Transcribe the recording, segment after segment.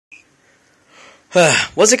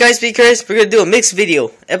What's up, guys? Speakers. We're gonna do a mixed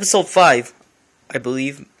video, episode 5, I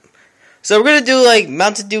believe. So we're gonna do like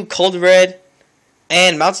Mountain Dew Cold Red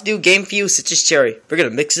and Mountain Dew Game Fuse Citrus Cherry. We're gonna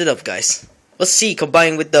mix it up, guys. Let's see,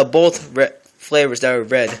 combine with the both flavors that are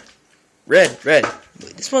red. Red.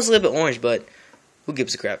 This one's a little bit orange, but who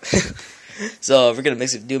gives a crap? So we're gonna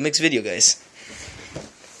do a mixed video, guys.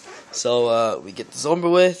 So we get this over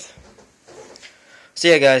with. So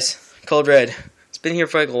yeah, guys, Cold Red. It's been here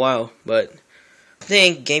for like a while, but I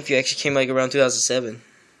think Game Fuse actually came like around 2007,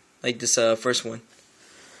 like this first one.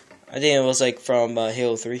 I think it was like from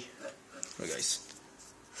Halo 3. Oh, guys,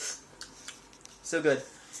 so good.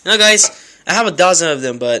 Now, guys, I have a dozen of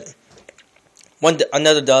them, but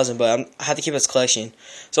another dozen, but I have to keep this collection.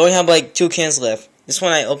 So I only have like 2 cans left. This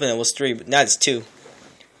one I opened it was 3, but now it's 2.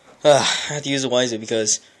 I have to use it wisely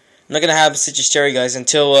because I'm not gonna have Citrus Cherry, guys,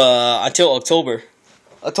 until October.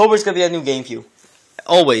 October's gonna be a new Game Fuse.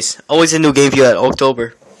 Always a new Game Fuse at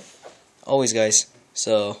October. Always, guys.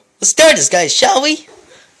 So let's start this, guys, shall we?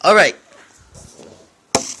 All right.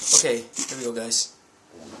 Okay, here we go, guys.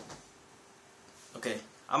 Okay,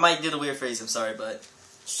 I might do the weird phrase. I'm sorry, but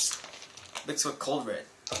mix with Cold Red.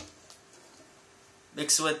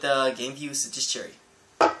 Mix with Game Fuse Citrus Cherry.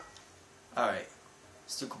 All right,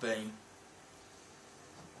 let's do comparing.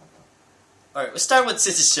 All right, let's start with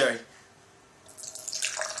Citrus Cherry.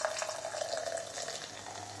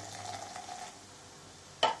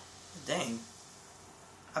 Dang.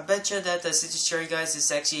 I bet you that the Citrus Cherry, guys,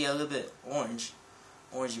 is actually a little bit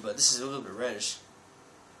orangey, but this is a little bit reddish.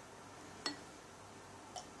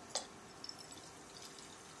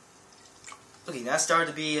 Okay, now it's started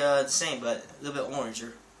to be the same, but a little bit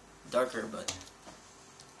oranger, darker, but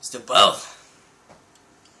still both.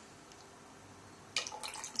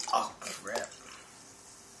 Oh crap!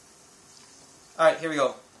 All right, here we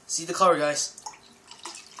go. See the color, guys.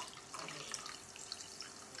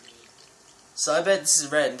 So I bet this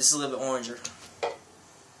is red and this is a little bit oranger.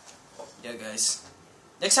 Yeah, guys.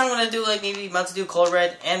 Next time I'm gonna do like maybe Mountain Dew Cold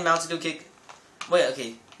Red and Mountain Dew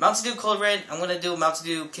Mountain Dew Cold Red. I'm gonna do Mountain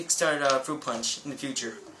Dew Kickstart Fruit Punch in the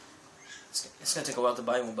future. It's gonna take a while to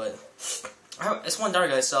buy one, but it's $1,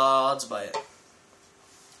 guys, so I'll just buy it.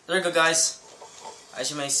 There you go, guys.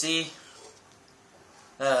 As you may see,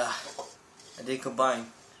 I did combine.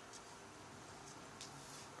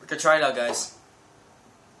 We're gonna try it out, guys.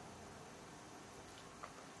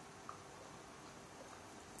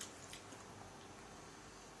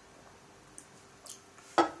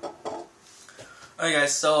 Alright,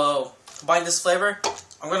 guys, so combine this flavor.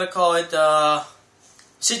 I'm gonna call it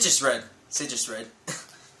Citrus Red. Citrus Red.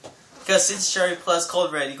 Because Citrus Cherry plus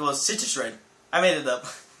Cold Red equals Citrus Red. I made it up.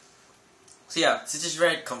 So yeah, Citrus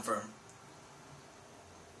Red confirmed.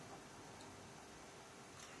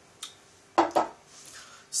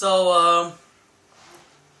 So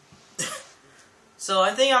so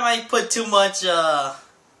I think I might put too much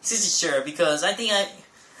Citrus Cherry because I think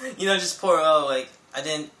just pour out like I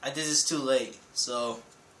did this too late. So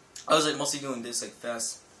I was like mostly doing this like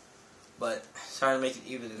fast, but trying to make it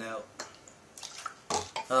even out.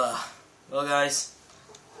 Well, guys,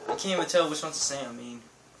 I can't even tell which one's the same. I mean,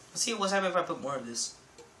 let's see what's happening if I put more of this.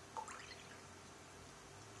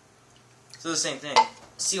 Still the same thing.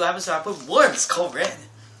 Let's see what happens if I put more of this Cold Red.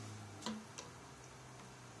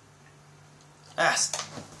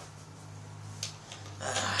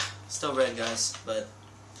 Still red, guys, but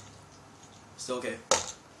still okay.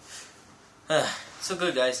 So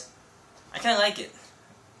good, guys. I kind of like it,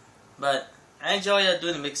 but I enjoy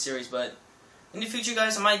doing the mix series. But in the future,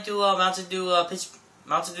 guys, I might do Mountain Dew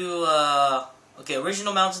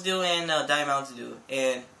original Mountain Dew and Diet Mountain Dew,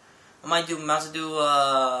 and I might do Mountain Dew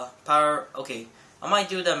Power. Okay, I might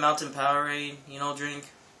do the Mountain Powerade,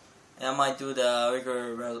 drink, and I might do the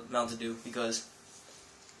regular Mountain Dew because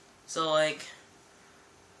like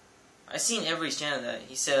I seen every channel that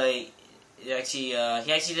he said. He actually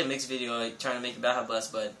did a mixed video trying to make it Baja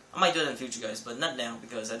Blast, but I might do it in the future, guys, but not now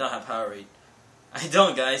because I don't have Powerade. I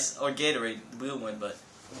don't, guys, or Gatorade, the blue one, but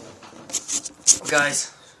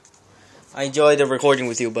guys, I enjoyed the recording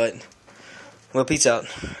with you, but well, peace out.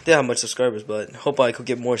 I didn't have much subscribers, but hope I could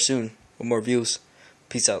get more soon with more views.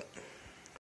 Peace out.